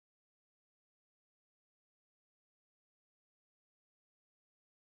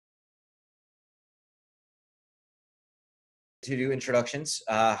To do introductions.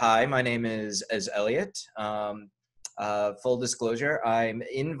 Hi, my name is Elliot. Full disclosure, I'm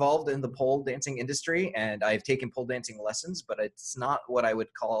involved in the pole dancing industry and I've taken pole dancing lessons, but it's not what I would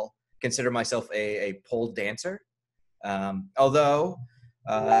consider myself a pole dancer. Although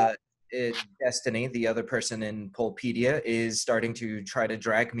Destiny, the other person in PolePedia, is starting to try to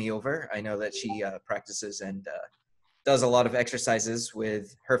drag me over. I know that she practices and does a lot of exercises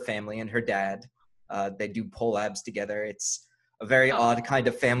with her family and her dad. They do pole abs together. It's a very Oh, odd kind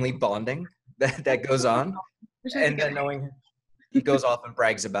of family bonding that goes on. wish I could And get then my. knowing he goes off and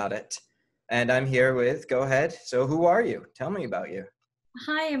brags about it. And I'm here with, go ahead. So who are you? Tell me about you.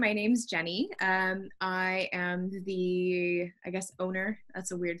 Hi, my name's Jenny. I am I guess, owner.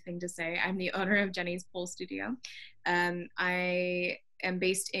 That's a weird thing to say. I'm the owner of Jenny's Pole Studio. I am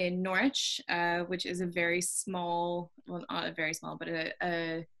based in Norwich, which is a very small, well, not a very small, but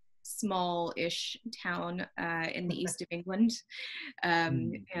a small-ish town in the east of England.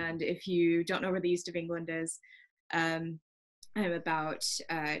 And if you don't know where the east of England is, um, I'm about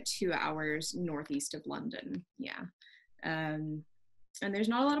 2 hours northeast of London. Yeah. Um, and there's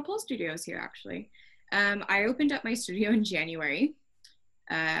not a lot of pole studios here, actually. I opened up my studio in January.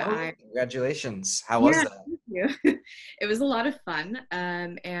 Oh, I congratulations. How was Yeah, that? thank you. It was a lot of fun,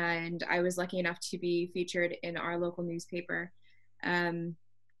 and I was lucky enough to be featured in our local newspaper. Um,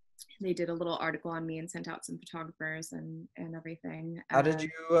 they did a little article on me and sent out some photographers and everything. How did you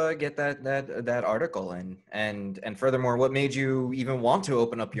get that article in? And furthermore, what made you even want to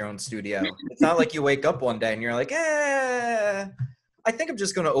open up your own studio? It's not like you wake up one day and you're like, I think I'm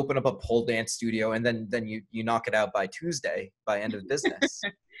just going to open up a pole dance studio, and then you knock it out by Tuesday, by end of business.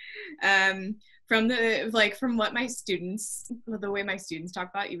 um, from what the way my students talk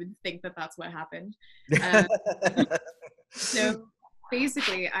about, you would think that that's what happened. Um, so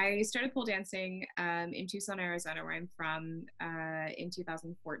basically, I started pole dancing in Tucson, Arizona, where I'm from, in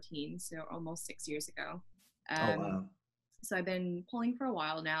 2014, so almost 6 years ago. Oh Um, wow. so I've been pulling for a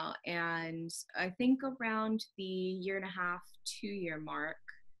while now, and I think around the year and a half, 2 year mark,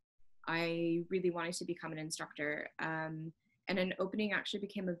 I really wanted to become an instructor. And an opening actually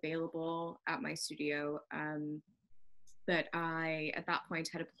became available at my studio. But I, at that point,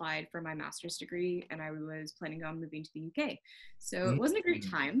 had applied for my master's degree and I was planning on moving to the UK. So it wasn't a great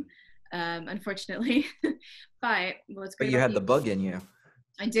Mm. time, unfortunately. But what's But great you about had the the bug in you.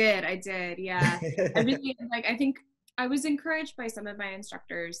 I did, yeah. I really I think I was encouraged by some of my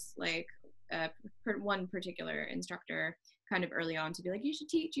instructors, like one particular instructor, kind of early on to be like, you should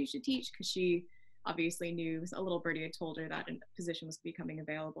teach, because she obviously knew a little birdie had told her that a position was becoming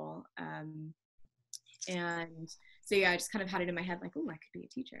available. And so yeah, I just kind of had it in my head like, oh, I could be a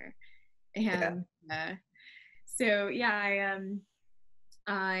teacher. Yeah. And so yeah,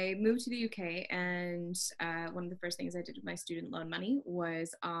 I moved to the UK, and one of the first things I did with my student loan money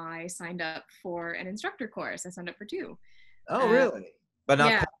was I signed up for an instructor course. I signed up for two. Oh, Uh, really? But not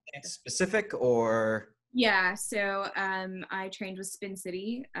yeah, pole dance specific, or yeah. So I trained with Spin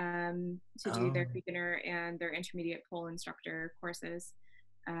City to do their oh, beginner and their intermediate pole instructor courses,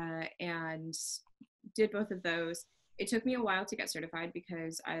 and did both of those. It took me a while to get certified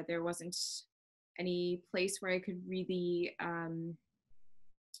because there wasn't any place where I could really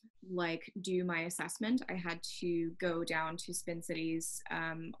like do my assessment. I had to go down to Spin City's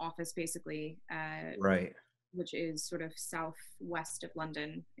office, basically, right. which is sort of southwest of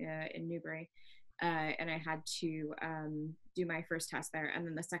London, in Newbury. And I had to do my first test there. And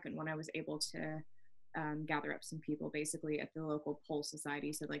then the second one, I was able to gather up some people basically at the local pole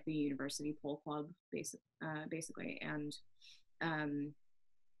society. So, like the university pole club, basically. Um,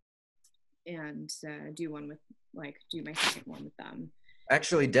 and do my second one with them.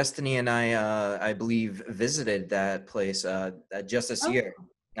 Actually, Destiny and I believe, visited that place just this Oh, year.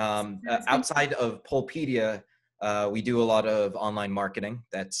 Spin Outside of PolePedia, we do a lot of online marketing.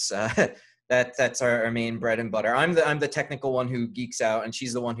 That's that's our main bread and butter. I'm the technical one who geeks out, and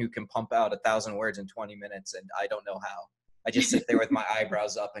she's the one who can pump out 1,000 words in 20 minutes, and I don't know how. I just sit there with my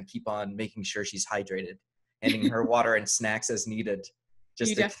eyebrows up and keep on making sure she's hydrated, handing her water and snacks as needed, you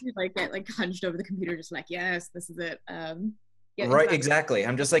just to definitely like get like hunched over the computer, just like, yes, this is it. Get into right, that. exactly.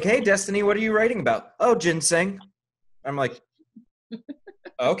 I'm just like, hey, Destiny, what are you writing about? Oh, ginseng. I'm like,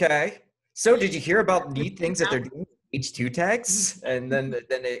 okay. So did you hear about neat things that they're doing with H2 tags? And then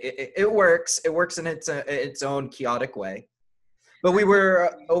it works. It works in its own chaotic way. But we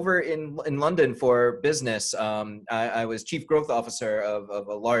were over in London for business. I was chief growth officer of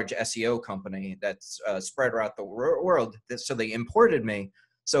a large SEO company that's spread around the world. So they imported me.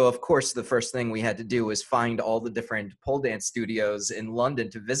 So of course, the first thing we had to do was find all the different pole dance studios in London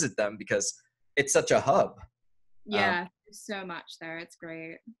to visit them, because it's such a hub. Yeah, there's so much there. It's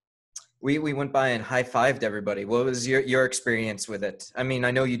great. We went by and high-fived everybody. What was your experience with it? I mean, I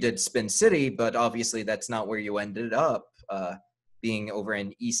know you did Spin City, but obviously that's not where you ended up, being over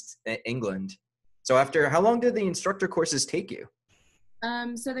in East England. So after how long did the instructor courses take you?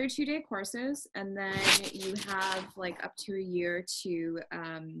 So they're 2-day courses, and then you have like up to a year to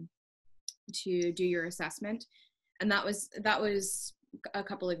do your assessment. And that was a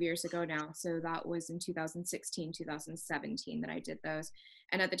couple of years ago now. So that was in 2016, 2017 that I did those.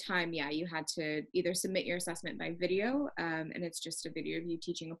 And at the time, yeah, you had to either submit your assessment by video, and it's just a video of you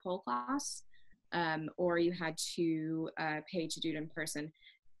teaching a pole class, or you had to pay to do it in person.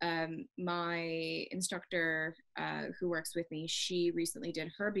 My instructor who works with me, she recently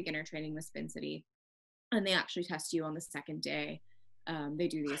did her beginner training with Spin City, and they actually test you on the second day. They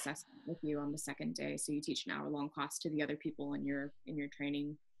do the assessment with you on the second day, so you teach an hour-long class to the other people in your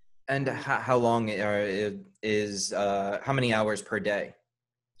training. And how long is how many hours per day?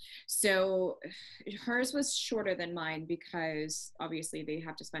 So hers was shorter than mine because obviously they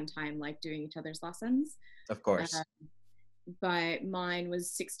have to spend time like doing each other's lessons. Of Uh, course. but mine was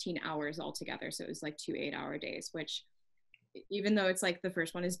 16 hours altogether, so it was like 2 8-hour days, which even though it's like the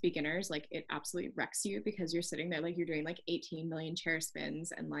first one is beginners, like it absolutely wrecks you because you're sitting there like you're doing like 18 million chair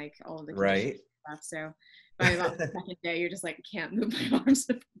spins and like all of the conditioning Right. stuff. So by about the second day, you're just like can't move my arms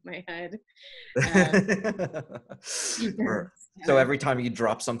above my head. Uh, So yeah. every time you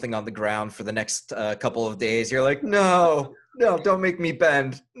drop something on the ground for the next couple of days, you're like, no, no, don't make me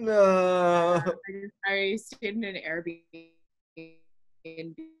bend. No. I stayed in an Airbnb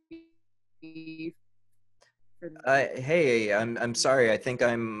for Hey, I'm sorry. I think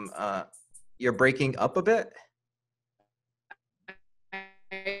you're breaking up a bit.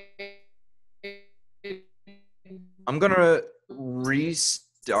 I'm gonna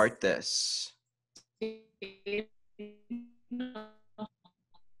restart this.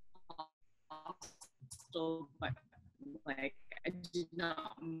 but like I did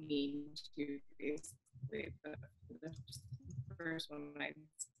not mean to basically. But the first one I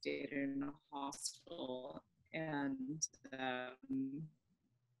stayed in a hostel, and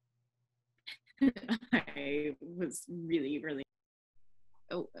I was really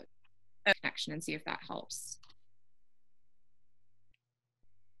a connection and see if that helps.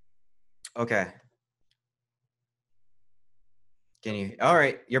 Okay. Can you? All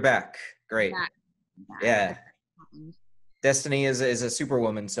right, you're back. Great. Back. Yeah. Destiny is a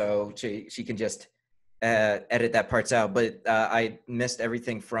superwoman, so she can just edit that parts out. But I missed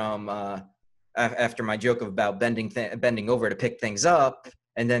everything from after my joke about bending over to pick things up,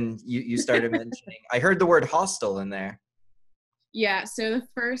 and then you started mentioning. I heard the word hostile in there. Yeah, so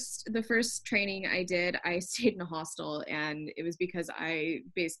the first training I did, I stayed in a hostel, and it was because I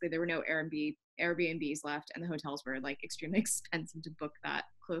basically there were no Airbnbs left, and the hotels were like extremely expensive to book that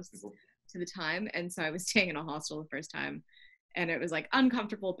close to the time, and so I was staying in a hostel the first time, and it was like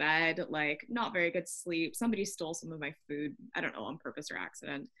uncomfortable bed, like not very good sleep. Somebody stole some of my food, I don't know, on purpose or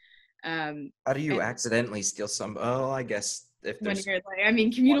accident. How do you And accidentally steal some? Oh, I guess if when there's you're like, I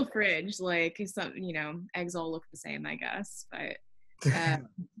mean, communal fridge, like some, eggs all look the same, I guess, but. Uh,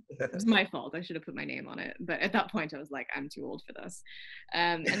 It's my fault. I should have put my name on it. But at that point, I was like, I'm too old for this.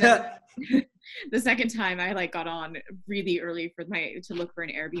 And then the second time, I like got on really early to look for an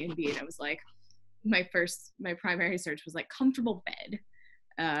Airbnb, and it was like my primary search was like comfortable bed,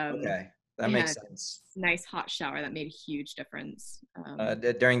 okay, that makes and sense. nice hot shower that made a huge difference.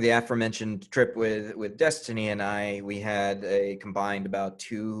 During the aforementioned trip with Destiny and I, we had a combined about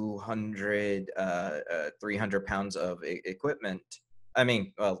 300 pounds of equipment. I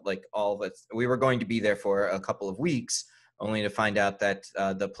mean, well, like all of it. We were going to be there for a couple of weeks, only to find out that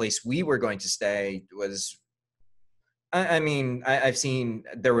the place we were going to stay was. I mean, I've seen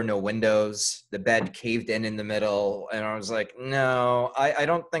there were no windows. The bed caved in the middle, and I was like, no, I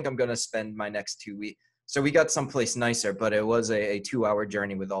don't think I'm going to spend my next 2 weeks. So we got someplace nicer, but it was a 2 hour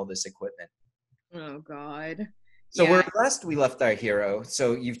journey with all this equipment. Oh God, So where yeah. last we left our hero,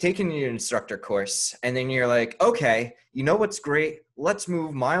 so you've taken your instructor course, and then you're like, okay, you know what's great? Let's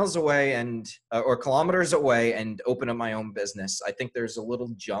move miles away or kilometers away and open up my own business. I think there's a little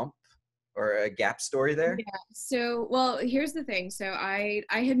jump or a gap story there. Yeah. So, well, here's the thing. So, I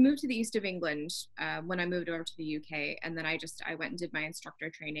had moved to the east of England when I moved over to the UK, and then I went and did my instructor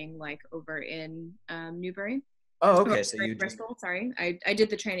training like over in Newbury. Oh, Or okay. So you just Bristol, sorry. I did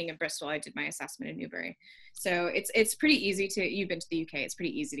the training in Bristol. I did my assessment in Newbury. So it's pretty easy you've been to the UK, it's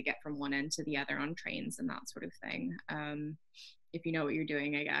pretty easy to get from one end to the other on trains and that sort of thing. If you know what you're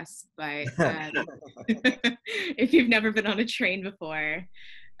doing, I guess. But if you've never been on a train before,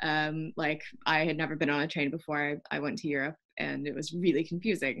 Like I had never been on a train before. I went to Europe and it was really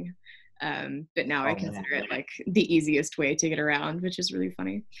confusing. But now I Oh man. consider it like the easiest way to get around, which is really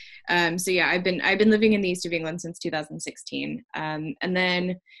funny. So yeah, I've been living in the east of England since 2016, and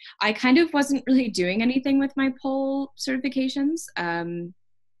then I kind of wasn't really doing anything with my pole certifications.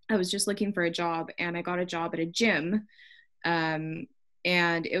 I was just looking for a job, and I got a job at a gym, um,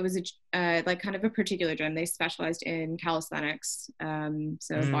 and it was like kind of a particular gym. They specialized in calisthenics,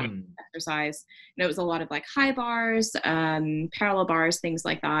 so body Mm. exercise, and it was a lot of like high bars, parallel bars, things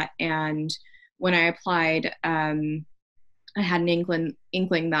like that. And when I applied, I had an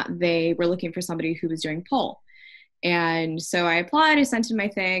inkling that they were looking for somebody who was doing pole, and so I applied. I sent in my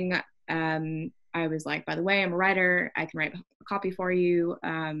thing. I was like, by the way, I'm a writer. I can write a copy for you.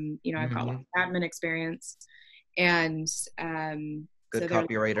 I've got a lot Hmm. of admin experience, and Good so they're like,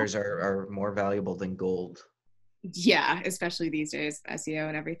 copywriters are more valuable than gold. yeah, especially these days, SEO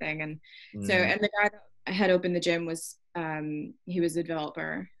and everything. And so, Hmm. and the guy that had opened the gym was, he was a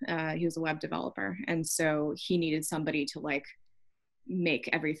developer. He was a web developer, and so he needed somebody to like make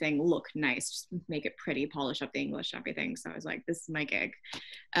everything look nice, just make it pretty, polish up the English, everything. So I was like, this is my gig.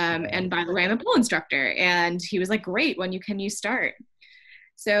 Right. And by the way, I'm a pole instructor. And he was like, great, when can you start?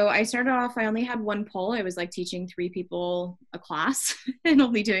 So I started off, I only had one pole. I was like teaching 3 people a class and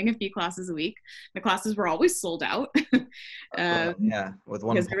only doing a few classes a week. My classes were always sold out Well, um, yeah, with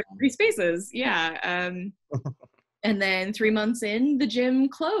one because there were poem. 3 spaces. Yeah. And then 3 months in, the gym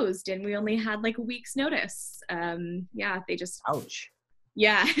closed and we only had like a week's notice. Yeah, they just, Ouch.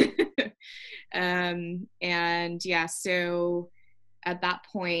 yeah. And yeah, so at that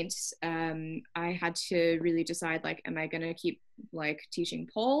point, I had to really decide, like, am I going to keep like teaching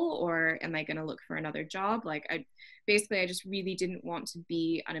pole or am I going to look for another job? Like I just really didn't want to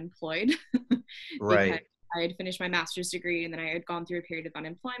be unemployed because Right. I had finished my master's degree and then I had gone through a period of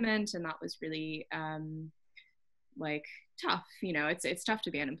unemployment, and that was really like tough. It's tough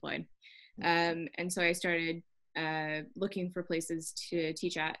to be unemployed. And so I started looking for places to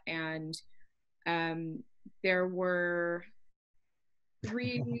teach at, and um, there were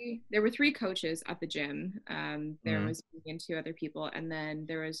three coaches at the gym. There Mm. was me and 2 other people, and then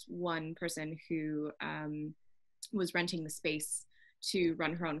there was one person who was renting the space to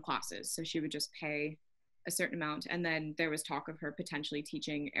run her own classes. So she would just pay a certain amount, and then there was talk of her potentially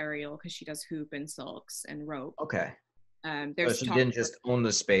teaching aerial because she does hoop and silks and rope. Okay. So There's she talk. didn't just own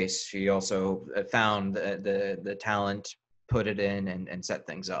the space. She also found the talent, put it in, and set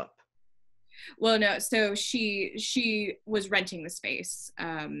things up. Well, no, so she was renting the space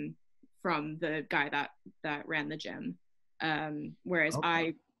from the guy that ran the gym, whereas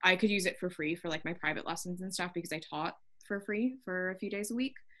Okay. I could use it for free for like my private lessons and stuff because I taught for free for a few days a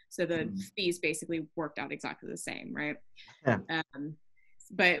week. So the Mm. fees basically worked out exactly the same, right? Yeah. Um,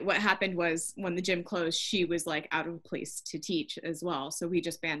 but what happened was when the gym closed, she was like out of a place to teach as well. So we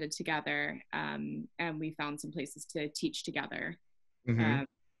just banded together, and we found some places to teach together. Mm-hmm.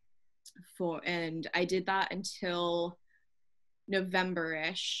 Um, and I did that until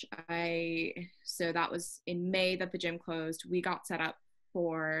November-ish. So that was in May that the gym closed. We got set up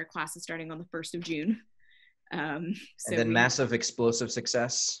for classes starting on the 1st of June. And So then massive explosive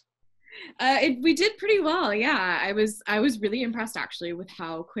success. we did pretty well. Yeah, I was really impressed actually with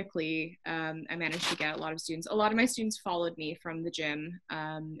how quickly I managed to get a lot of students. A lot of my students followed me from the gym,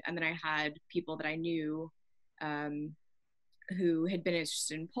 and then I had people that I knew um, who had been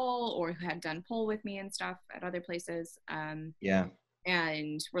interested in pole or who had done pole with me and stuff at other places, Yeah.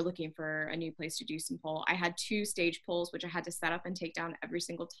 and were looking for a new place to do some pole. I had 2 stage poles which I had to set up and take down every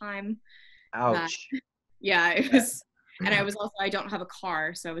single time. That Ouch. Yeah, it Yeah. was. And I don't have a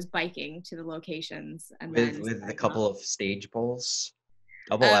car, so I was biking to the locations and with then with a setting up. couple of stage poles.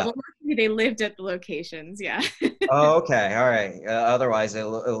 Double F. Well, luckily they lived at the locations. Yeah. Oh, okay. All right. Otherwise, it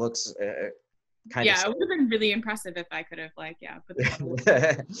looks kind of Yeah, it would have been really impressive if I could have like, yeah, put them on the wall,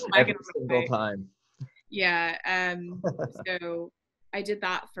 wagon every on the single way. time. Yeah. So I did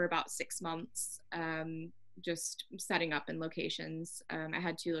that for about 6 months, just setting up in locations. I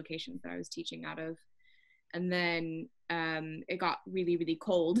had 2 locations that I was teaching out of. And then it got really, really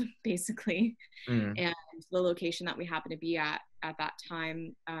cold, basically. Mm. And the location that we happened to be at that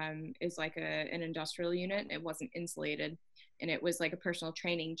time is like an industrial unit. It wasn't insulated. And it was like a personal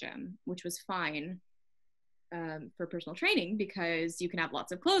training gym, which was fine for personal training because you can have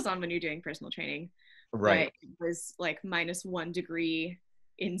lots of clothes on when you're doing personal training. But Right. it was like -1 degree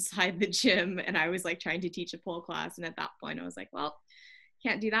inside the gym. And I was like trying to teach a pole class. And at that point, I was like, well,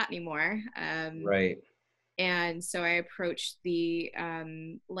 can't do that anymore. Right. And so I approached the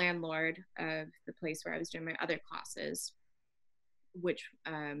landlord of the place where I was doing my other classes. which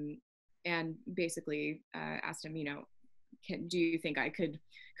and basically asked him, do you think could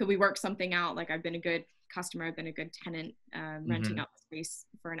we work something out? Like, I've been a good customer, I've been a good tenant, renting Mm-hmm. out the space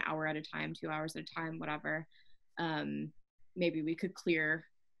for an hour at a time, 2 hours at a time, whatever. Maybe we could clear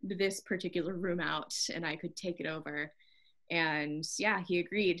this particular room out and I could take it over. And yeah, he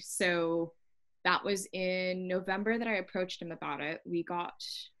agreed. So that was in November that I approached him about it. We got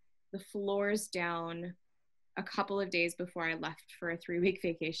the floors down a couple of days before I left for a 3-week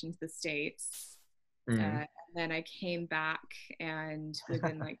vacation to the States. Mm. And then I came back, and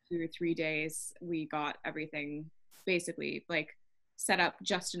within like 2 or 3 days, we got everything basically like set up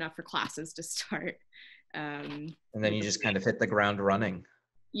just enough for classes to start. And then you just kind of hit the ground running.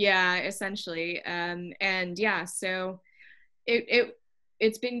 Yeah, essentially. And yeah, so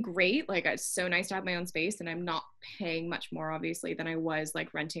it's been great. Like, it's so nice to have my own space, and I'm not paying much more obviously than I was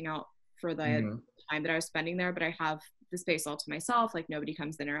like renting out for the Mm-hmm. time that I was spending there. But I have the space all to myself. Like, nobody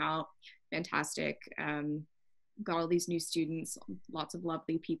comes in or out. Fantastic. Got all these new students, lots of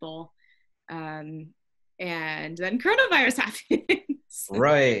lovely people. Um, and then coronavirus happens.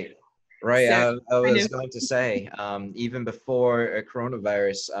 Right. Right. So I kind was of. going to say, even before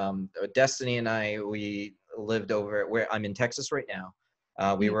coronavirus, Destiny and I, we lived over where I'm in Texas right now.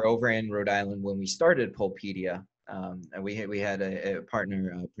 We Mm, were over in Rhode Island when we started PolePedia, and we had a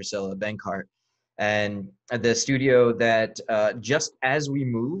partner, Priscilla Benkart, and the studio that just as we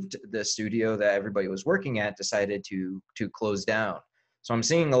moved, the studio that everybody was working at decided to close down. So I'm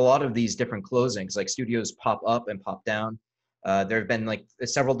seeing a lot of these different closings, like studios pop up and pop down. There have been like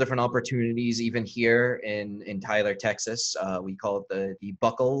several different opportunities, even here in Tyler, Texas. We call it the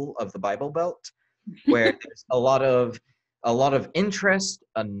buckle of the Bible Belt, where there's a lot of interest,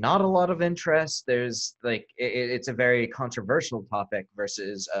 not a lot of interest. There's like it's a very controversial topic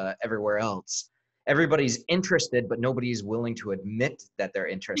versus everywhere else. Everybody's interested, but nobody's willing to admit that they're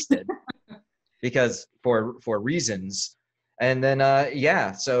interested because for reasons. And then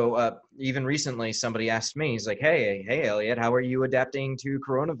yeah, so even recently somebody asked me, he's like, hey Elliot, how are you adapting to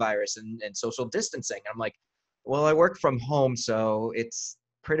coronavirus and social distancing? I'm like, well, I work from home, so it's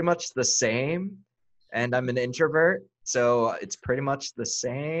pretty much the same, and I'm an introvert, so it's pretty much the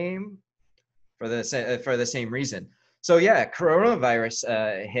same for the same reason. So yeah,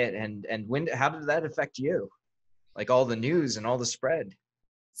 coronavirus hit, and how did that affect you? Like all the news and all the spread.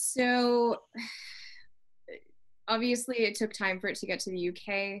 so obviously it took time for it to get to the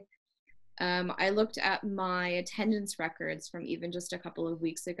UK. I looked at my attendance records from even just a couple of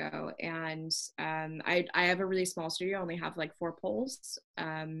weeks ago, and I have a really small studio. I only have like 4 poles.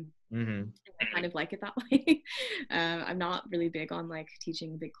 Mm-hmm. I kind of like it that way. I'm not really big on like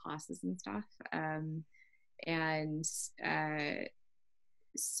teaching big classes and stuff. And uh,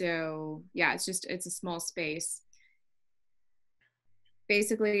 so yeah, it's a small space.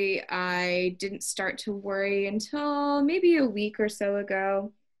 Basically, I didn't start to worry until maybe a week or so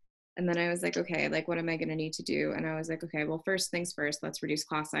ago. And then I was like, okay, like, what am I going to need to do? And I was like, okay, well, first things first, let's reduce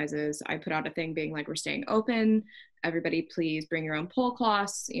class sizes. I put out a thing being like, we're staying open. Everybody, please bring your own pole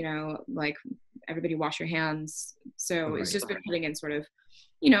cloths, like, everybody wash your hands. So it's Right. just been putting in sort of,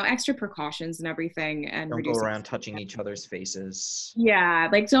 extra precautions and everything and Don't go reducing. around touching each other's faces. Yeah,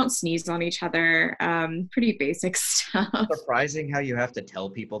 like, don't sneeze on each other. Pretty basic stuff. Surprising how you have to tell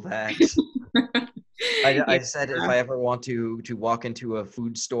people that. I Yeah, said if I ever want to walk into a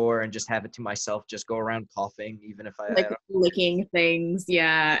food store and just have it to myself, just go around coughing, even if like licking things.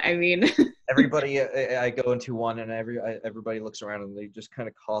 Yeah, I mean, everybody I go into one and everybody looks around and they just kind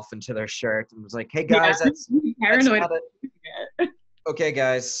of cough into their shirt and was like, hey yeah, guys, that's paranoid. not it. Okay,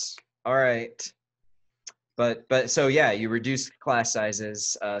 guys, all right. But so yeah, you reduced class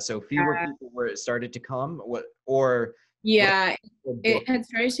sizes, so fewer people were started to come. What Yeah, were it booked? had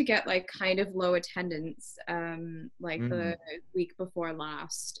started to get like kind of low attendance, like Mm, the week before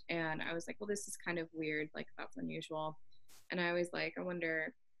last, and I was like, well, this is kind of weird, like, that's unusual. And I was like, I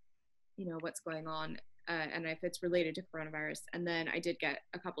wonder, what's going on, and if it's related to coronavirus. And then I did get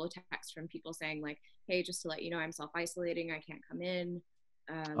a couple of texts from people saying like, hey, just to let you know, I'm self-isolating, I can't come in.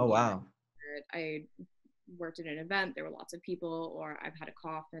 oh wow. I worked at an event, there were lots of people, or I've had a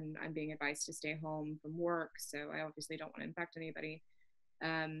cough and I'm being advised to stay home from work, so I obviously don't want to infect anybody.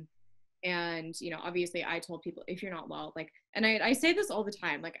 And obviously I told people, if you're not well, like, and I say this all the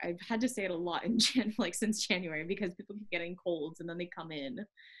time, like, I've had to say it a lot in like since January, because people keep getting colds and then they come in,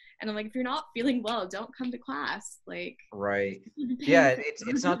 and I'm like, if you're not feeling well, don't come to class, like, Right. you're Yeah, paying for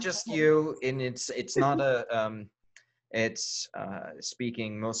it's not just you, and it's not a it's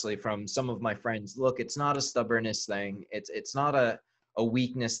speaking mostly from some of my friends. Look, it's not a stubbornness thing. It's not a a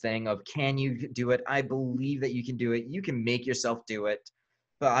weakness thing of, can you do it? I believe that you can do it. You can make yourself do it.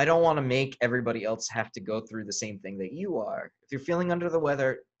 But I don't want to make everybody else have to go through the same thing that you are. If you're feeling under the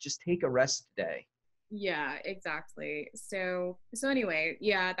weather, just take a rest day. Yeah, exactly. So anyway,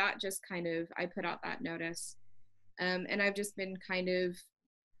 yeah, that just kind of, I put out that notice. And I've just been kind of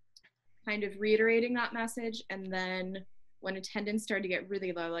reiterating that message. And then when attendance started to get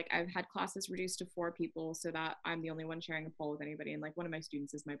really low, like I've had classes reduced to 4 people so that I'm the only one sharing a pole with anybody. And like one of my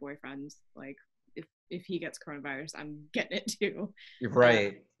students is my boyfriend. Like if he gets coronavirus, I'm getting it too. You're Uh,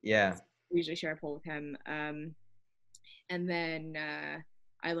 right. Yeah. we usually share a pole with him. And then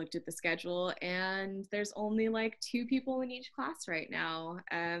I looked at the schedule and there's only like 2 people in each class right now,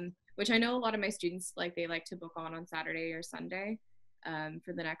 which I know a lot of my students, like they like to book on Saturday or Sunday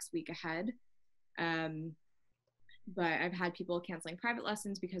for the next week ahead. Um, but I've had people canceling private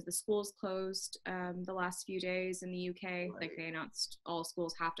lessons because the schools closed the last few days in the UK. Like they announced all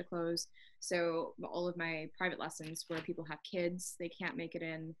schools have to close. So all of my private lessons where people have kids, they can't make it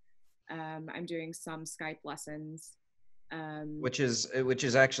in. I'm doing some Skype lessons. Which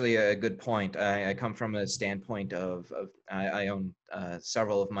is actually a good point. I come from a standpoint of I own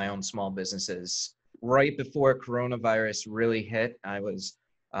several of my own small businesses. Right before coronavirus really hit, I was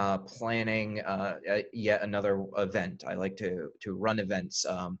planning yet another event. I like to run events.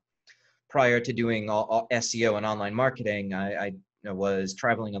 Prior to doing all SEO and online marketing, I was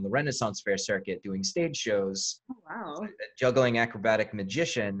traveling on the Renaissance Fair circuit, doing stage shows, Oh, wow. juggling acrobatic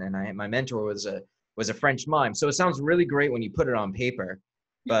magician, and my mentor was a French mime. So it sounds really great when you put it on paper,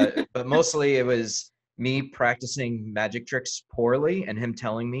 but mostly it was me practicing magic tricks poorly and him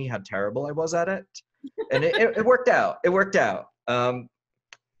telling me how terrible I was at it, and it worked out. It worked out.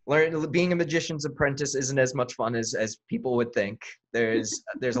 Being a magician's apprentice isn't as much fun as people would think. There's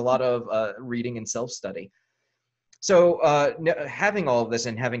a lot of reading and self study. So having all of this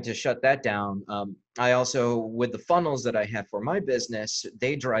and having to shut that down, I also, with the funnels that I have for my business,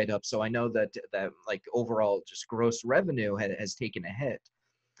 they dried up. So I know that like overall just gross revenue has taken a hit.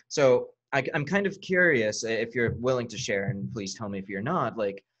 So I'm kind of curious if you're willing to share, and please tell me if you're not,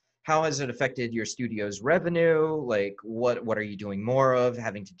 like, how has it affected your studio's revenue? Like, what are you doing more of,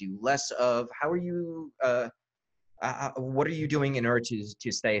 having to do less of? How are you what are you doing in order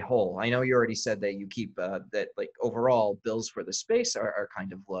to stay whole? I know you already said that you keep that like overall bills for the space are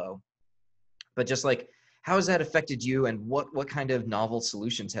kind of low, but just like, how has that affected you, and what kind of novel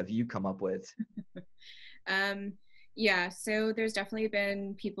solutions have you come up with? Um, yeah, so there's definitely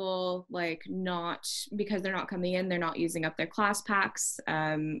been people like not, because they're not coming in, they're not using up their class packs.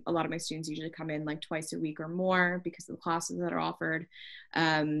 A lot of my students usually come in like twice a week or more because of the classes that are offered.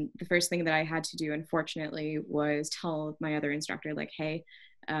 The first thing that I had to do, unfortunately, was tell my other instructor, like, hey,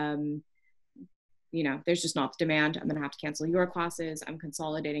 um, there's just not the demand. I'm going to have to cancel your classes. I'm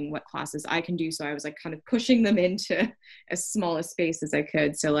consolidating what classes I can do. So I was like kind of pushing them into as small a space as I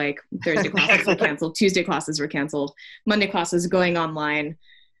could. So like Thursday classes were canceled, Tuesday classes were canceled, Monday classes going online,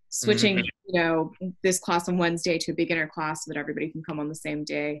 switching, this class on Wednesday to a beginner class so that everybody can come on the same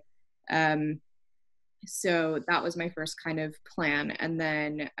day. So that was my first kind of plan. And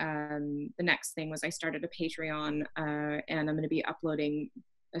then the next thing was I started a Patreon, and I'm going to be uploading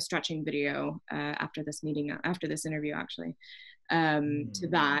a stretching video after this interview, actually, to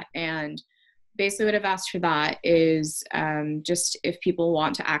that. And basically what I've asked for that is just if people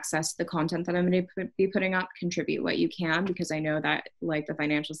want to access the content that I'm going to be putting up, contribute what you can, because I know that like the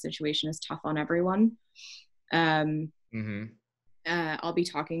financial situation is tough on everyone. I'll be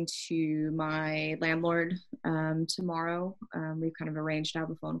talking to my landlord tomorrow. We've kind of arranged to have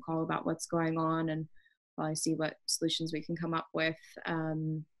a phone call about what's going on, and probably see what solutions we can come up with.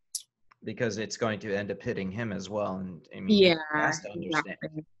 Because it's going to end up hitting him as well. And I mean, Yeah, he has to understand.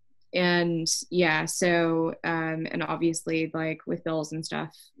 exactly. And yeah, so and obviously like with bills and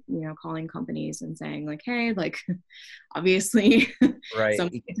stuff, calling companies and saying like, hey, like obviously Right. some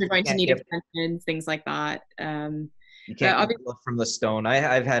things are going to need extensions, things like that. You can't get blood from the stone.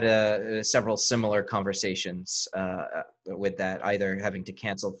 I've had several similar conversations with that, either having to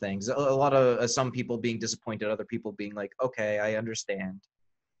cancel things. A lot of some people being disappointed, other people being like, okay, I understand.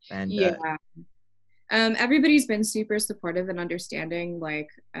 And yeah, everybody's been super supportive and understanding, like,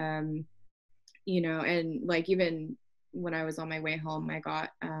 and like even when I was on my way home, I got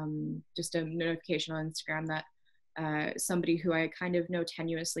just a notification on Instagram that somebody who I kind of know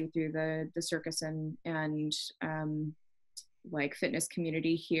tenuously through the circus and like fitness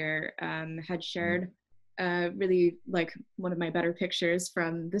community here had shared really like one of my better pictures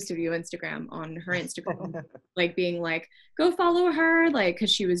from the studio Instagram on her Instagram, like being like, go follow her, like,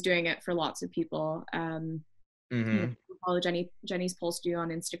 because she was doing it for lots of people. you know, Mm-hmm. follow Jenny's Pole Studio on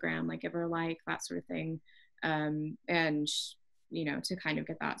Instagram, like give her a like, that sort of thing. And you know, to kind of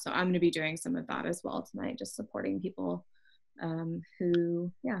get that. So I'm going to be doing some of that as well tonight, just supporting people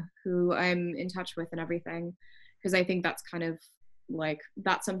who I'm in touch with and everything. Because I think that's kind of like,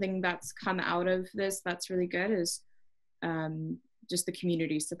 that's something that's come out of this that's really good, is just the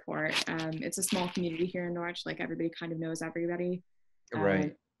community support. It's a small community here in Norwich, like everybody kind of knows everybody.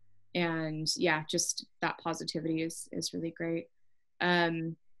 Right. And yeah, just that positivity is really great.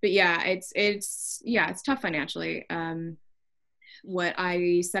 But yeah, it's tough financially. What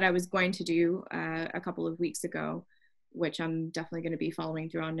I said I was going to do a couple of weeks ago, which I'm definitely going to be following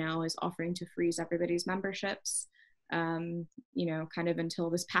through on now, is offering to freeze everybody's memberships, you know, kind of until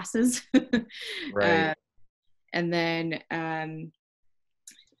this passes. Right. And then,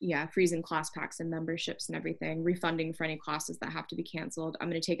 yeah, freezing class packs and memberships and everything, refunding for any classes that have to be canceled. I'm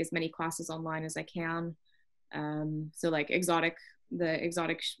going to take as many classes online as I can. So like the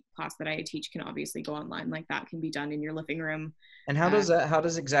exotic class that I teach can obviously go online, like that can be done in your living room. And how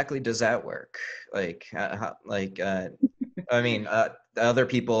does exactly does that work? Like, I mean, other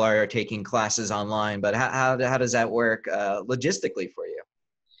people are taking classes online, but how does that work logistically for you?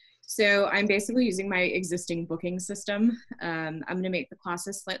 So I'm basically using my existing booking system. I'm going to make the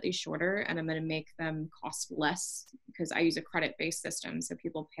classes slightly shorter, and I'm going to make them cost less because I use a credit-based system. So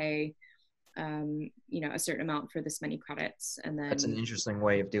people pay, you know, a certain amount for this many credits, and That's an then interesting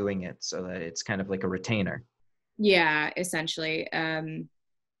way of doing it, so that it's kind of like a retainer. yeah, essentially.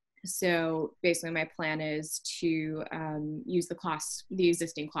 So basically, my plan is to use the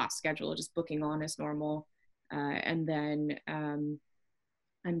existing class schedule, just booking on as normal, and then I'm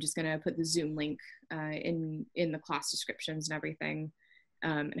just gonna put the Zoom link in the class descriptions and everything,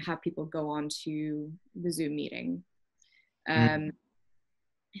 and have people go on to the Zoom meeting. Mm.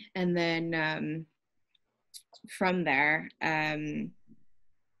 And then from there, sorry,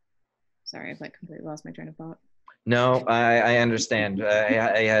 I've like completely lost my train of thought. No, I understand.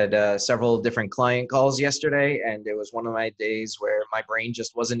 I had several different client calls yesterday, and it was one of my days where my brain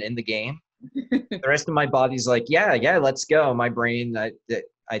just wasn't in the game. The rest of my body's like, yeah, yeah, let's go. My brain, I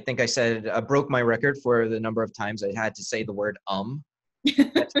think I said, broke my record for the number of times I had to say the word.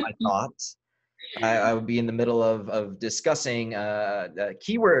 That's my thoughts. I would be in the middle of discussing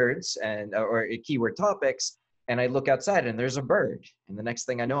keywords and or keyword topics, and I look outside and there's a bird, and the next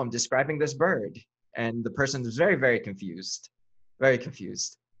thing I know, I'm describing this bird, and the person is very, very confused, very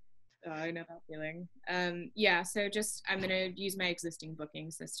confused. Oh, I know that feeling. Yeah, so just I'm gonna use my existing booking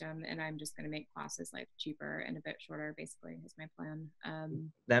system, and I'm just gonna make classes like cheaper and a bit shorter. Basically, is my plan.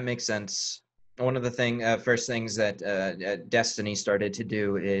 That makes sense. One of the first things that Destiny started to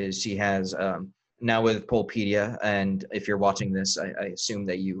do is she has now with PolePedia, and if you're watching this, I assume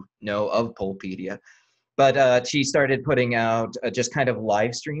that you know of PolePedia. But she started putting out just kind of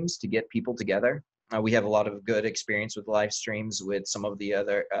live streams to get people together. We have a lot of good experience with live streams with some of the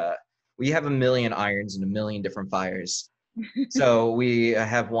other. We have a million irons and a million different fires. So we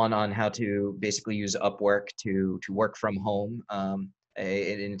have one on how to basically use Upwork to work from home, an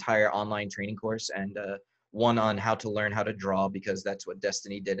entire online training course, and one on how to learn how to draw because that's what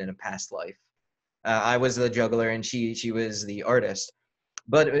Destiny did in a past life. I was the juggler and she was the artist.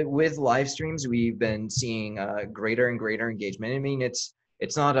 But with live streams, we've been seeing greater and greater engagement. I mean,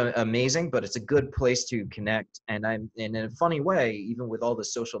 it's not amazing, but it's a good place to connect. And in a funny way, even with all the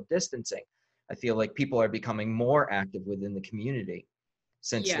social distancing, I feel like people are becoming more active within the community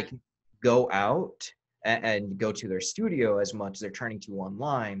since Yeah, they can go out and go to their studio as much. They're turning to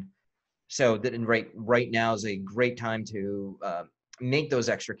online. So that right now is a great time to make those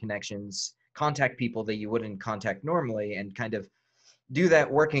extra connections, contact people that you wouldn't contact normally, and kind of do that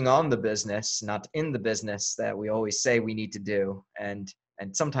working on the business, not in the business that we always say we need to do, and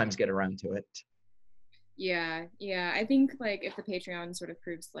sometimes get around to it. yeah. I think like if the Patreon sort of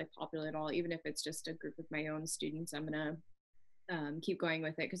proves like popular at all, even if it's just a group of my own students, I'm gonna keep going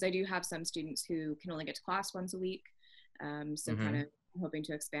with it because I do have some students who can only get to class once a week. So kind Mm-hmm. of hoping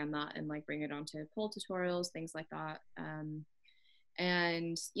to expand that and like bring it onto pole tutorials, things like that.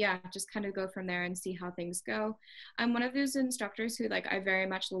 And yeah, just kind of go from there and see how things go. I'm one of those instructors who like I very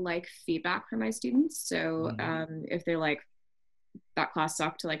much like feedback from my students. So Mm-hmm. if they're like that class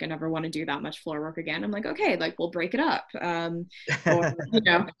sucked, like I never want to do that much floor work again, I'm like, okay, like we'll break it up. Or you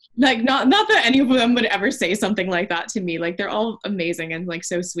know, like not that any of them would ever say something like that to me. Like they're all amazing and like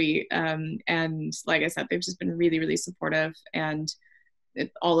so sweet. And like I said, they've just been really really supportive, and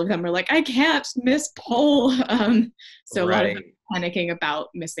all of them are like, I can't miss pole. So a lot of them Right. panicking about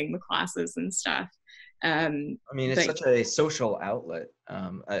missing the classes and stuff. I mean, it's But such a social outlet.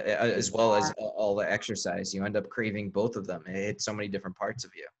 as well as all the exercise. You end up craving both of them. It hits so many different parts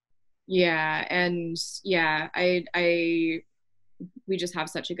of you. Yeah, and yeah, we just have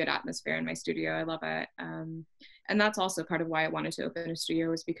such a good atmosphere in my studio. I love it. And that's also part of why I wanted to open a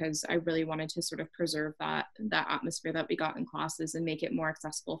studio, is because I really wanted to sort of preserve that atmosphere that we got in classes and make it more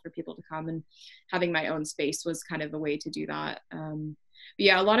accessible for people to come. And having my own space was kind of a way to do that. But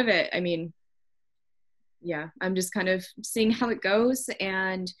yeah, a lot of it, I mean, yeah, I'm just kind of seeing how it goes,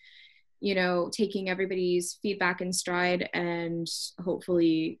 and taking everybody's feedback in stride, and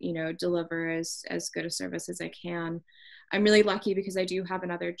hopefully, deliver as good a service as I can. I'm really lucky because I do have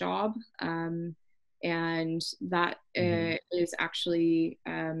another job, and that is actually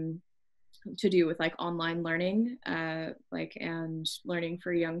to do with like online learning, and learning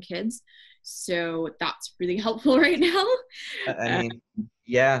for young kids. So that's really helpful right now. I mean,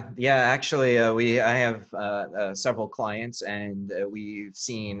 yeah. Actually, I have several clients, and we've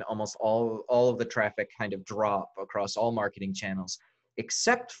seen almost all of the traffic kind of drop across all marketing channels,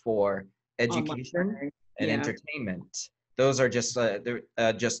 except for Online education learning. and Yeah. entertainment. Those are just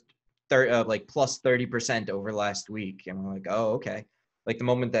they're just like plus 30% over last week, and we're like, oh, okay. Like the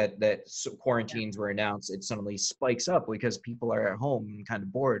moment that quarantines were announced, it suddenly spikes up because people are at home and kind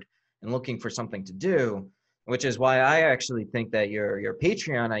of bored and looking for something to do, which is why I actually think that your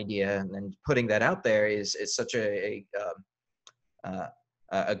Patreon idea and putting that out there is such a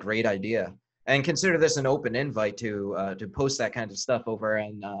great idea. And consider this an open invite to post that kind of stuff over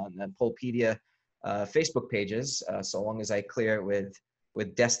on the PolePedia Facebook pages, so long as I clear it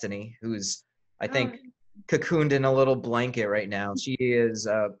with Destiny, who's I think cocooned in a little blanket right now. She is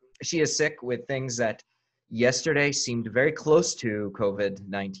sick with things that yesterday seemed very close to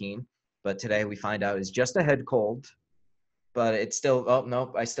COVID-19. But today we find out is just a head cold, but it's still, oh,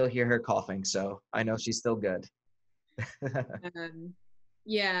 nope, I still hear her coughing. So I know she's still good. um,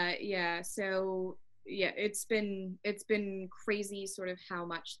 yeah. So yeah, it's been crazy sort of how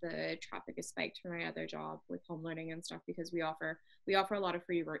much the traffic has spiked for my other job with home learning and stuff, because we offer a lot of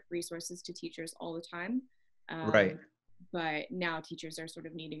free resources to teachers all the time. Right. But now teachers are sort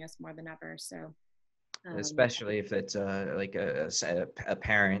of needing us more than ever. So Especially if it's like a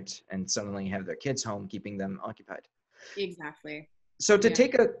parent and suddenly have their kids home, keeping them occupied. exactly. So to Yeah.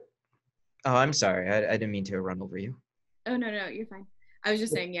 take a, oh, I'm sorry. I didn't mean to run over you. Oh, no, you're fine. I was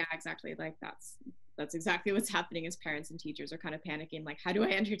just saying, yeah, exactly. Like that's exactly what's happening, as parents and teachers are kind of panicking, like, how do I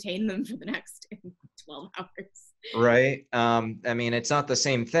entertain them for the next 12 hours? Right. I mean, it's not the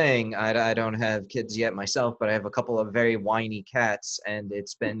same thing. I don't have kids yet myself, but I have a couple of very whiny cats, and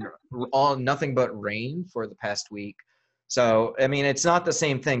it's been all nothing but rain for the past week. So, I mean, it's not the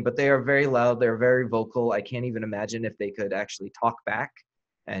same thing, but they are very loud. They're very vocal. I can't even imagine if they could actually talk back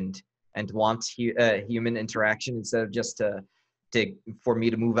and want human interaction instead of just to for me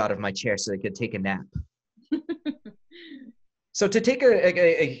to move out of my chair so they could take a nap. So to take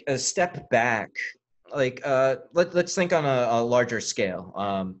a step back, like let's think on a larger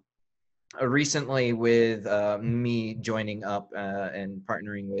scale. Recently, with me joining up and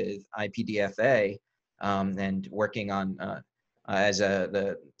partnering with IPDFA, and working on as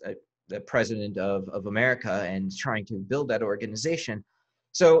the president of America and trying to build that organization.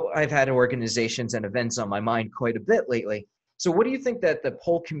 So I've had organizations and events on my mind quite a bit lately. So what do you think that the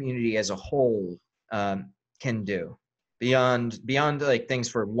pole community as a whole can do beyond like things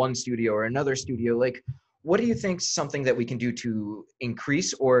for one studio or another studio? Like, what do you think something that we can do to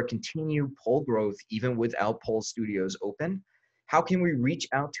increase or continue pole growth even without pole studios open? How can we reach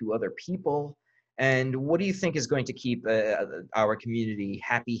out to other people? And what do you think is going to keep our community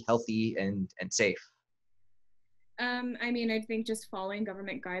happy, healthy, and safe? I mean, I think just following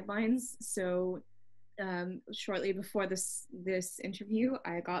government guidelines. So shortly before this interview,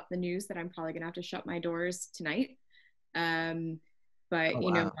 I got the news that I'm probably gonna have to shut my doors tonight. Um, Oh, but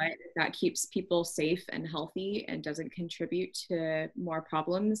you know wow. what? If that keeps people safe and healthy and doesn't contribute to more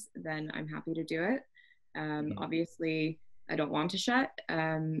problems, then I'm happy to do it. Mhm. Obviously, I don't want to shut,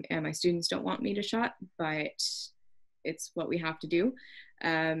 and my students don't want me to shut, but it's what we have to do.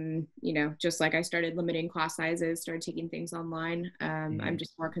 Just like I started limiting class sizes, started taking things online. I'm Mhm.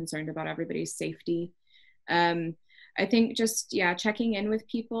 just more concerned about everybody's safety. Um, I think just, yeah, checking in with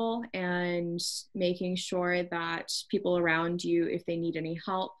people and making sure that people around you, if they need any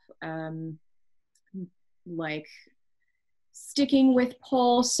help, like sticking with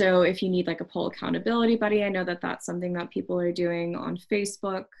pole. So if you need like a pole accountability buddy, I know that that's something that people are doing on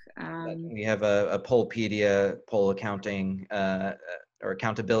Facebook. We have a PolePedia, pole accounting, or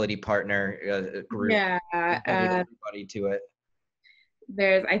accountability partner group. Yeah, Invited everybody to it.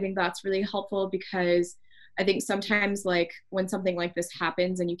 I think that's really helpful because I think sometimes like when something like this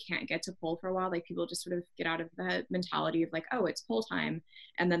happens and you can't get to pole for a while, like people just sort of get out of the mentality of like, oh, it's pole time,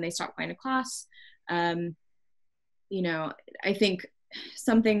 and then they stop going to class. Um, you know, I think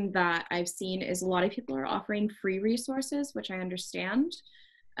something that I've seen is a lot of people are offering free resources, which I understand.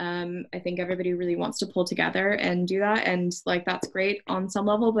 I think everybody really wants to pull together and do that. And like, that's great on some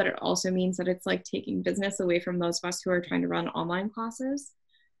level, but it also means that it's like taking business away from those of us who are trying to run online classes,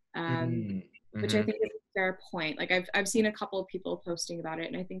 which I Mm-hmm. think is a fair point. Like I've seen a couple of people posting about it,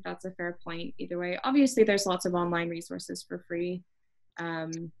 and I think that's a fair point either way. Obviously, there's lots of online resources for free.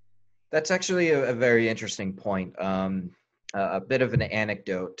 Um, That's actually a very interesting point. A bit of an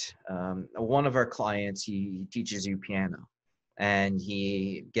anecdote. One of our clients, he teaches you piano, and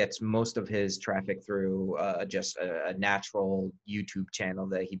he gets most of his traffic through just a natural YouTube channel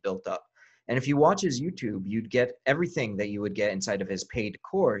that he built up. And if you watch his YouTube, you'd get everything that you would get inside of his paid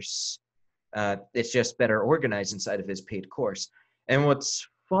course. It's just better organized inside of his paid course. And what's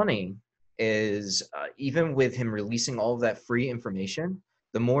funny is even with him releasing all of that free information,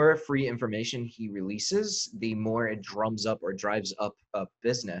 the more free information he releases, the more it drums up or drives up a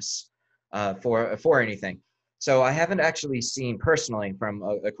business for anything. So I haven't actually seen personally from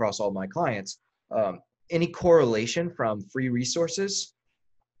across all my clients any correlation from free resources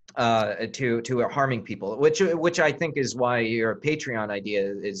to harming people, which I think is why your Patreon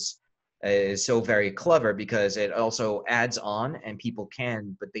idea is so very clever, because it also adds on and people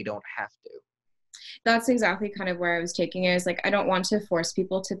can, but they don't have to. that's exactly kind of where I was taking it. Is like I don't want to force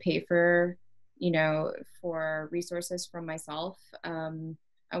people to pay for, for resources from myself.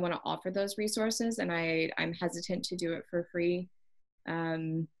 I want to offer those resources, and I'm hesitant to do it for free.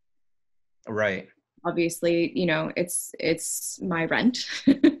 Um, Right. Obviously, it's my rent.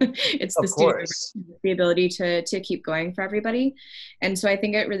 It's the Of studio, course. the ability to keep going for everybody. And so I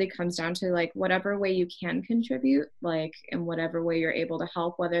think it really comes down to like whatever way you can contribute, like in whatever way you're able to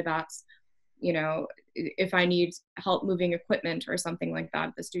help, whether that's, if I need help moving equipment or something like that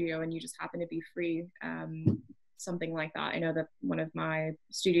at the studio and you just happen to be free, something like that. I know that one of my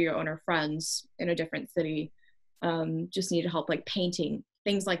studio owner friends in a different city just needed help like painting,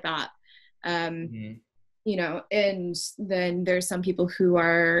 things like that. um, Mhm. and then there's some people who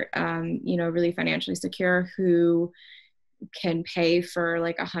are, really financially secure, who can pay for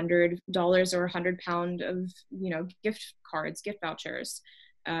like $100 or £100 of, gift cards, gift vouchers,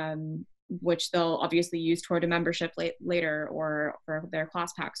 which they'll obviously use toward a membership later or for their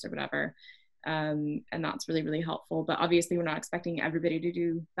class packs or whatever. And that's really, really helpful. But obviously, we're not expecting everybody to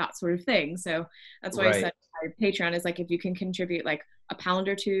do that sort of thing. So that's why I Right. said my Patreon is like, if you can contribute like a pound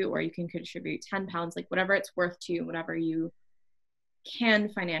or two, or you can contribute £10, like whatever it's worth to you, whatever you can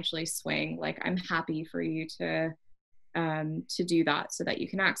financially swing, like I'm happy for you to do that so that you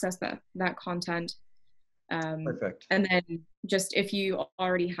can access that content. Perfect. And then just if you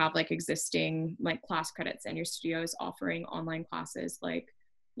already have like existing like class credits and your studio is offering online classes, like,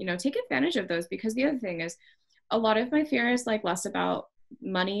 take advantage of those. Because the other thing is, a lot of my fear is like less about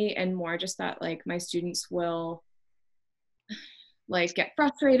money and more just that like my students will like get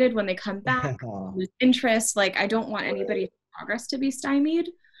frustrated when they come back, lose interest. Like I don't want anybody's Right. progress to be stymied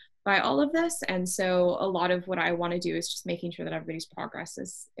by all of this. And so a lot of what I want to do is just making sure that everybody's progress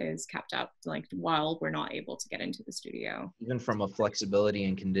is kept up, like while we're not able to get into the studio. Even from a flexibility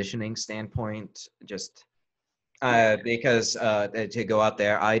and conditioning standpoint, just Yeah. because to go out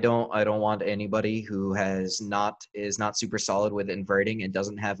there, I don't want anybody who is not super solid with inverting and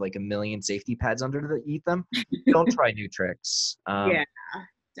doesn't have like a million safety pads underneath them. Don't try new tricks. Yeah,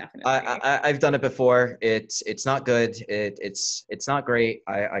 definitely. I've done it before. It's not good. It's not great.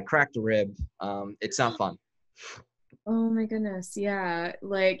 I cracked a rib. It's not fun. Oh my goodness. Yeah.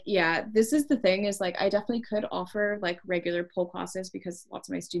 Like, yeah, this is the thing is like, I definitely could offer like regular pole classes because lots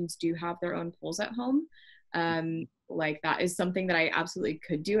of my students do have their own poles at home. Like that is something that I absolutely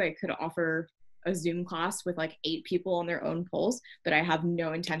could do. I could offer a Zoom class with like 8 people on their own poles, but I have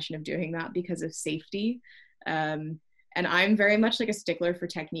no intention of doing that because of safety. Um, and I'm very much like a stickler for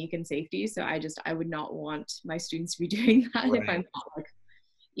technique and safety. So I would not want my students to be doing that if I'm Right. not like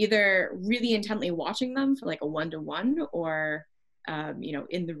either really intently watching them for like a one-to-one or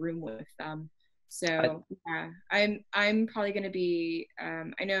in the room with them. I, So yeah, I'm probably going to be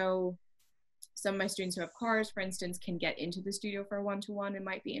I know some of my students who have cars, for instance, can get into the studio for a one-to-one and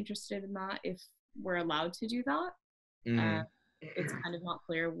might be interested in that if we're allowed to do that. uh, mm. it's kind of not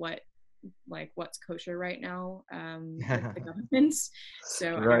clear what's kosher right now with the government,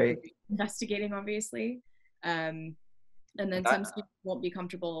 so I'm Right. investigating obviously. um, and then some That, students won't be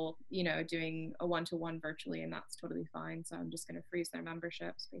comfortable, doing a one-to-one virtually, and that's totally fine. So I'm just going to freeze their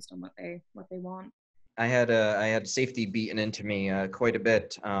memberships based on what they want. I had safety beaten into me quite a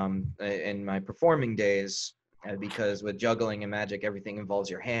bit in my performing days because with juggling and magic, everything involves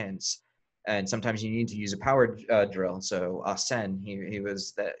your hands, and sometimes you need to use a power drill. So Arsène,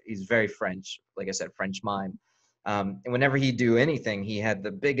 he's very French, like I said, French mime. And whenever he'd do anything, he had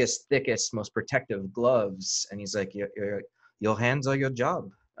the biggest, thickest, most protective gloves, and he's like, your hands are your job.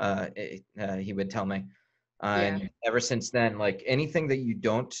 He would tell me. Yeah. And ever since then, like anything that you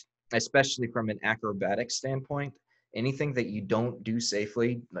don't, especially from an acrobatic standpoint, anything that you don't do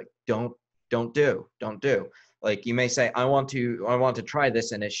safely, like don't do. Like you may say, I want to try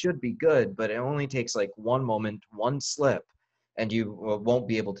this and it should be good, but it only takes like one moment, one slip, and you won't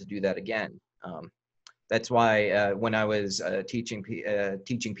be able to do that again. That's why when I was teaching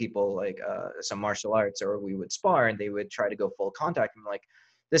people like some martial arts, or we would spar and they would try to go full contact, I'm like,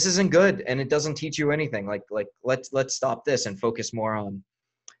 this isn't good and it doesn't teach you anything. Like let's stop this and focus more on.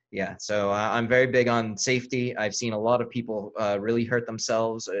 Yeah, so I'm very big on safety. I've seen a lot of people really hurt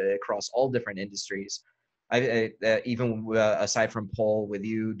themselves across all different industries. Even aside from pole, with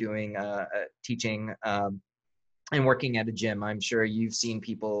you doing teaching and working at a gym, I'm sure you've seen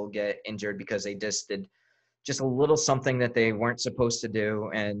people get injured because they just did just a little something that they weren't supposed to do,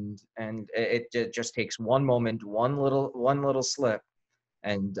 and it just takes one moment, one little slip,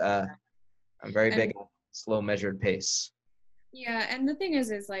 and I'm very And big on slow measured pace. yeah, and the thing is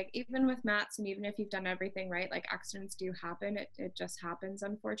like even with mats, and even if you've done everything right, like accidents do happen. It just happens,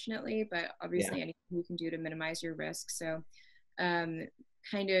 unfortunately. But Yeah. obviously, anything you can do to minimize your risk. So, um,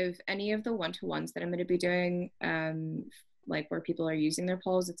 kind of any of the one-to-ones that I'm going to be doing, like where people are using their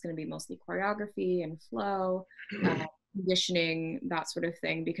poles, it's going to be mostly choreography and flow, conditioning, that sort of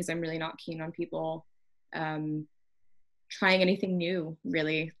thing, because I'm really not keen on people um, trying anything new,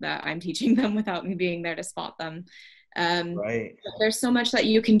 really, that I'm teaching them without me being there to spot them. Um, Right. there's so much that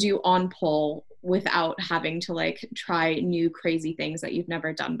you can do on pole without having to like try new crazy things that you've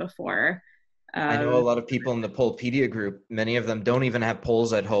never done before. I know a Um, lot of people in the PolePedia group, many of them don't even have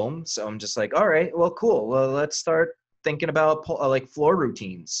poles at home. So I'm just like, all right, well, cool. Well, let's start thinking about like floor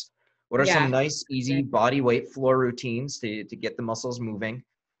routines. What are yeah, some nice, easy body weight floor routines to get the muscles moving,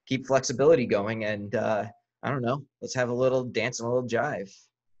 keep flexibility going, and I don't know, let's have a little dance and a little jive.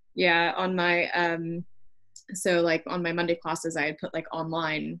 yeah. On my so like on my Monday classes, I had put like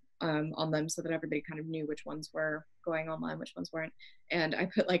online on them so that everybody kind of knew which ones were going online, which ones weren't. And I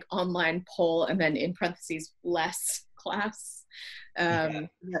put like online poll and then in parentheses less class. Yeah.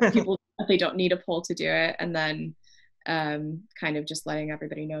 People they don't need a poll to do it, and then kind of just letting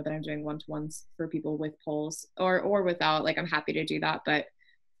everybody know that I'm doing one-to-ones for people with polls or without. Like I'm happy to do that, but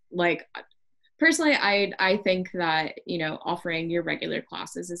like personally I think that offering your regular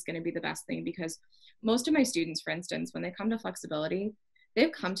classes is going to be the best thing, because most of my students, for instance, when they come to flexibility,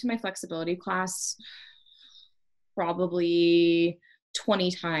 they've come to my flexibility class probably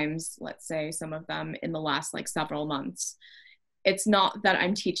 20 times, let's say, some of them in the last like several months. It's not that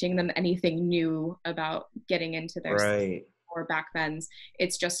I'm teaching them anything new about getting into their Right. or back bends.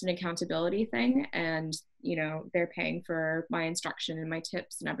 It's just an accountability thing, and they're paying for my instruction and my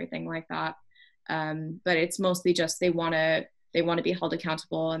tips and everything like that. But it's mostly just they want to be held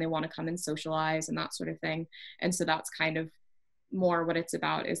accountable, and they want to come and socialize and that sort of thing. And so that's kind of more what it's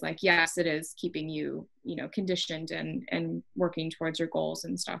about, is like, yes, it is keeping you conditioned and working towards your goals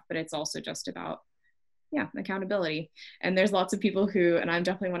and stuff, but it's also just about accountability. And there's lots of people who, and I'm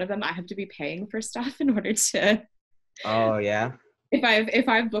definitely one of them, I have to be paying for stuff in order to Oh, yeah. if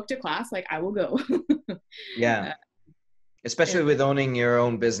I've booked a class, like I will go. Yeah. uh, Especially and with owning your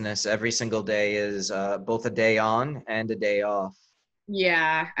own business, every single day is both a day on and a day off.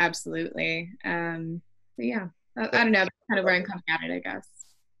 yeah, absolutely. So yeah, I But don't know, that's kind of where I'm coming at it, I guess.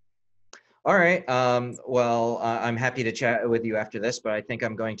 all right. Well, I'm happy to chat with you after this, but I think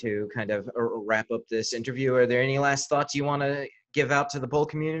I'm going to kind of wrap up this interview. Are there any last thoughts you want to give out to the pole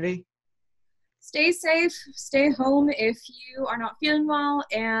community? Stay safe, stay home if you are not feeling well,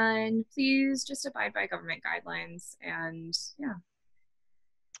 and please just abide by government guidelines, and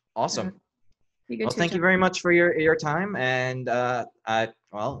Awesome. be good Well, to each thank you other. very much for your time, and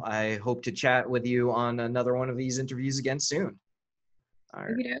I hope to chat with you on another one of these interviews again soon. All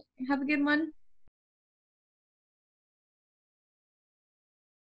right. Have a good one.